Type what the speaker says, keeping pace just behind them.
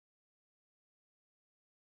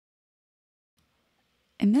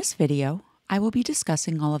In this video, I will be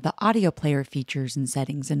discussing all of the audio player features and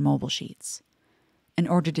settings in MobileSheets. In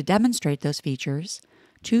order to demonstrate those features,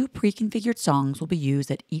 two pre-configured songs will be used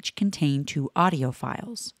that each contain two audio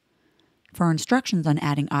files. For instructions on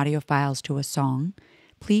adding audio files to a song,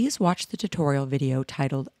 please watch the tutorial video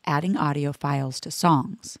titled Adding Audio Files to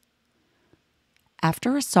Songs.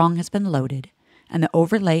 After a song has been loaded and the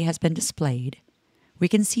overlay has been displayed, we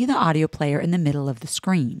can see the audio player in the middle of the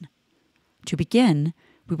screen. To begin,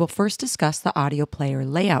 we will first discuss the audio player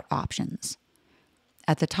layout options.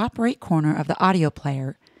 At the top right corner of the audio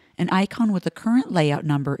player, an icon with the current layout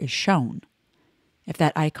number is shown. If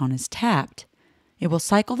that icon is tapped, it will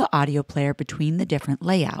cycle the audio player between the different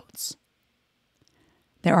layouts.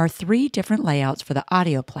 There are three different layouts for the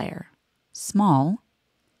audio player: small,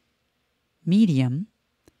 medium,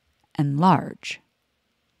 and large.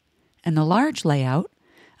 In the large layout,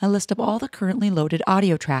 a list of all the currently loaded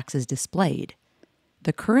audio tracks is displayed.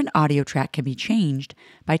 The current audio track can be changed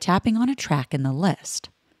by tapping on a track in the list.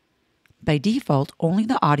 By default, only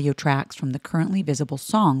the audio tracks from the currently visible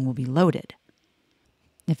song will be loaded.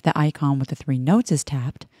 If the icon with the three notes is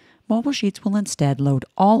tapped, MobileSheets will instead load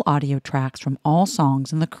all audio tracks from all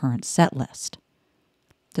songs in the current set list.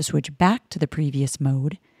 To switch back to the previous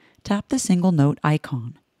mode, tap the single note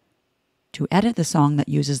icon. To edit the song that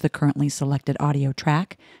uses the currently selected audio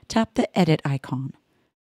track, tap the Edit icon.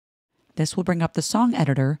 This will bring up the song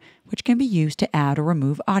editor, which can be used to add or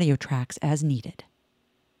remove audio tracks as needed.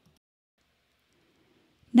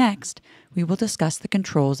 Next, we will discuss the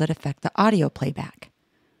controls that affect the audio playback.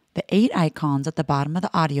 The 8 icons at the bottom of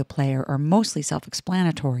the audio player are mostly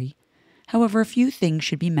self-explanatory. However, a few things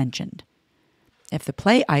should be mentioned. If the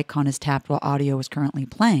play icon is tapped while audio is currently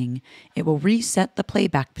playing, it will reset the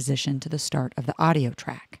playback position to the start of the audio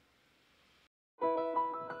track.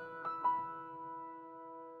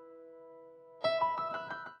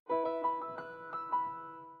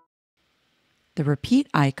 The repeat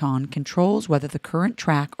icon controls whether the current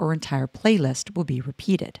track or entire playlist will be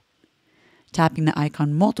repeated. Tapping the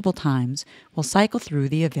icon multiple times will cycle through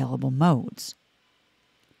the available modes.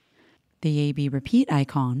 The A/B repeat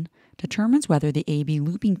icon determines whether the A/B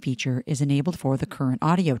looping feature is enabled for the current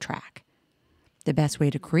audio track. The best way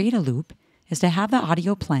to create a loop is to have the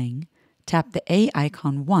audio playing, tap the A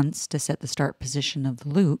icon once to set the start position of the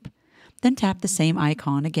loop, then tap the same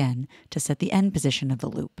icon again to set the end position of the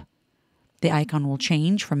loop. The icon will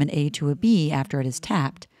change from an A to a B after it is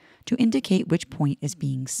tapped to indicate which point is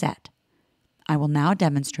being set. I will now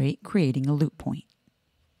demonstrate creating a loop point.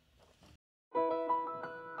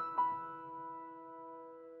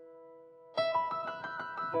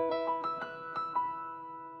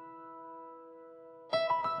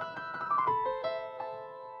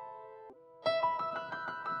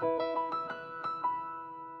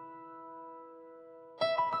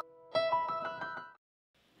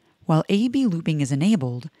 While A/B looping is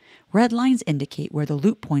enabled, red lines indicate where the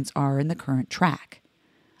loop points are in the current track.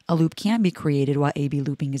 A loop can be created while A/B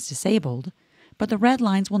looping is disabled, but the red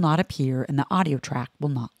lines will not appear and the audio track will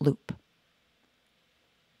not loop.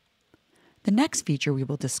 The next feature we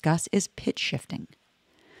will discuss is pitch shifting.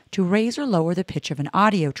 To raise or lower the pitch of an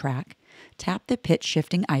audio track, tap the pitch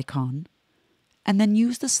shifting icon, and then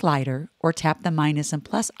use the slider or tap the minus and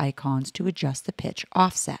plus icons to adjust the pitch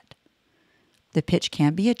offset. The pitch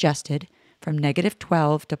can be adjusted from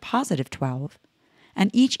 -12 to +12, and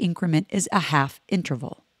each increment is a half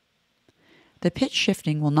interval. The pitch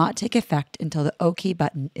shifting will not take effect until the OK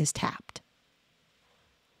button is tapped.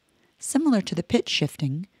 Similar to the pitch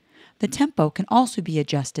shifting, the tempo can also be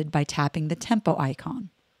adjusted by tapping the tempo icon.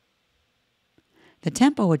 The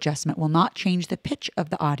tempo adjustment will not change the pitch of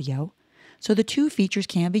the audio, so the two features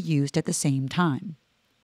can be used at the same time.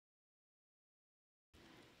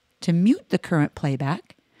 To mute the current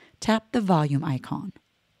playback, tap the volume icon.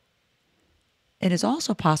 It is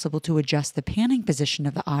also possible to adjust the panning position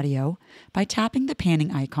of the audio by tapping the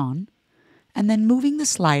panning icon and then moving the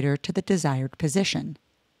slider to the desired position.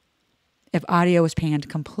 If audio is panned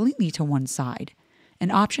completely to one side,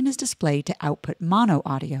 an option is displayed to output mono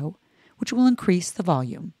audio, which will increase the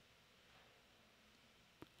volume.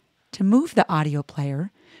 To move the audio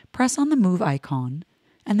player, press on the move icon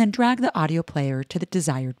and then drag the audio player to the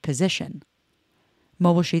desired position.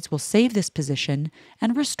 MobileSheets will save this position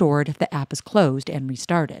and restore it if the app is closed and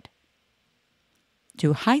restarted.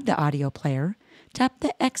 To hide the audio player, tap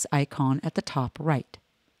the X icon at the top right.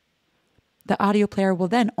 The audio player will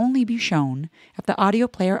then only be shown if the audio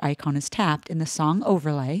player icon is tapped in the song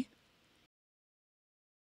overlay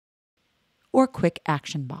or quick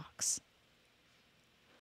action box.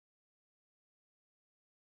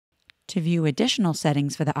 To view additional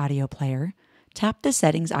settings for the audio player, tap the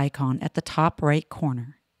settings icon at the top right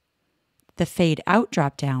corner. The Fade Out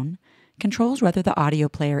dropdown controls whether the audio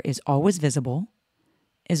player is always visible,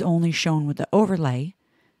 is only shown with the overlay,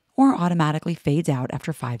 or automatically fades out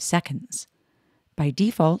after 5 seconds. By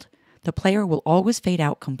default, the player will always fade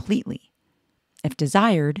out completely. If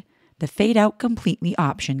desired, the Fade Out Completely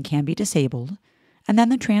option can be disabled, and then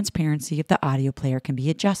the transparency of the audio player can be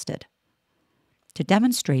adjusted. To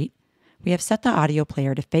demonstrate, we have set the audio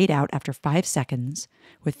player to fade out after 5 seconds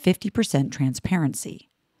with 50% transparency.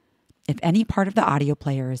 If any part of the audio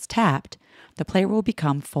player is tapped, the player will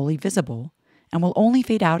become fully visible and will only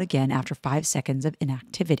fade out again after 5 seconds of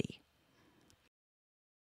inactivity.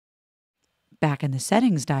 Back in the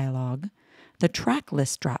Settings dialog, the Track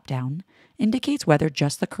List dropdown indicates whether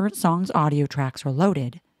just the current song's audio tracks are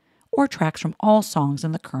loaded, or tracks from all songs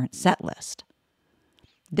in the current set list.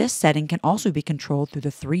 This setting can also be controlled through the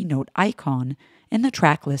 3-note icon in the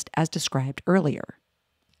track list as described earlier.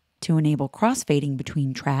 To enable crossfading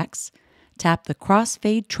between tracks, tap the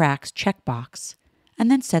Crossfade Tracks checkbox and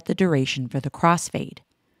then set the duration for the crossfade.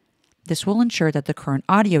 This will ensure that the current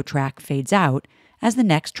audio track fades out as the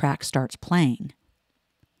next track starts playing.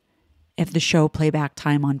 If the Show Playback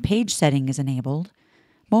Time on Page setting is enabled,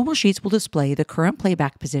 MobileSheets will display the current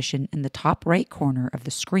playback position in the top right corner of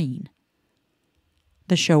the screen.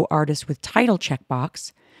 The Show Artist with Title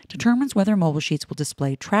checkbox determines whether MobileSheets will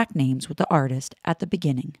display track names with the artist at the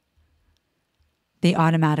beginning. The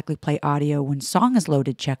Automatically Play Audio When Song is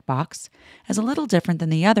Loaded checkbox is a little different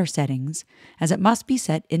than the other settings, as it must be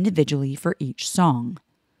set individually for each song.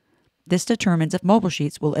 This determines if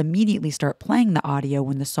MobileSheets will immediately start playing the audio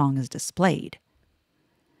when the song is displayed.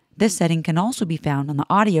 This setting can also be found on the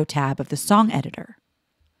Audio tab of the Song Editor.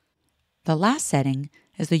 The last setting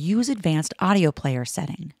is the Use Advanced Audio Player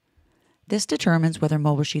setting. This determines whether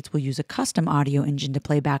MobileSheets will use a custom audio engine to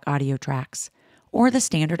play back audio tracks, or the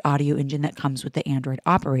standard audio engine that comes with the Android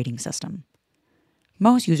operating system.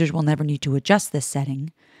 Most users will never need to adjust this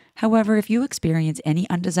setting. However, if you experience any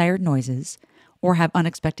undesired noises or have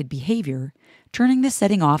unexpected behavior, turning this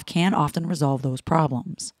setting off can often resolve those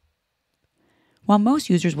problems. While most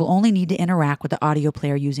users will only need to interact with the audio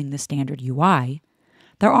player using the standard UI,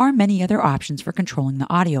 there are many other options for controlling the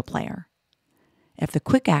audio player. If the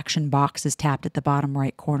Quick Action box is tapped at the bottom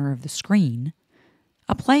right corner of the screen,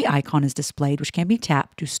 a play icon is displayed which can be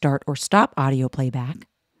tapped to start or stop audio playback,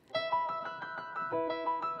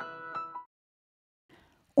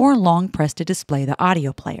 or long press to display the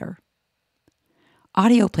audio player.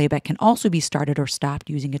 Audio playback can also be started or stopped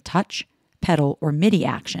using a touch, pedal, or MIDI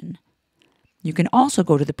action. You can also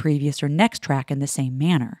go to the previous or next track in the same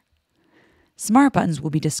manner. Smart buttons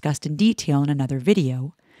will be discussed in detail in another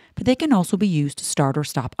video, but they can also be used to start or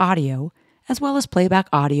stop audio, as well as playback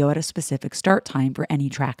audio at a specific start time for any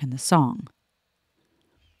track in the song.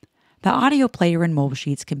 The audio player in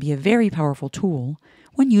MobileSheets can be a very powerful tool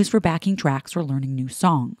when used for backing tracks or learning new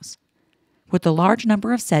songs. With the large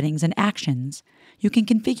number of settings and actions, you can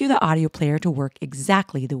configure the audio player to work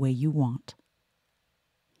exactly the way you want.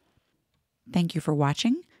 Thank you for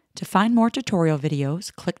watching. To find more tutorial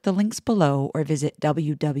videos, click the links below or visit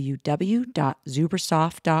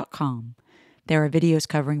www.zubersoft.com. There are videos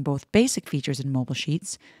covering both basic features in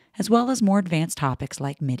MobileSheets, as well as more advanced topics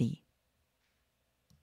like MIDI.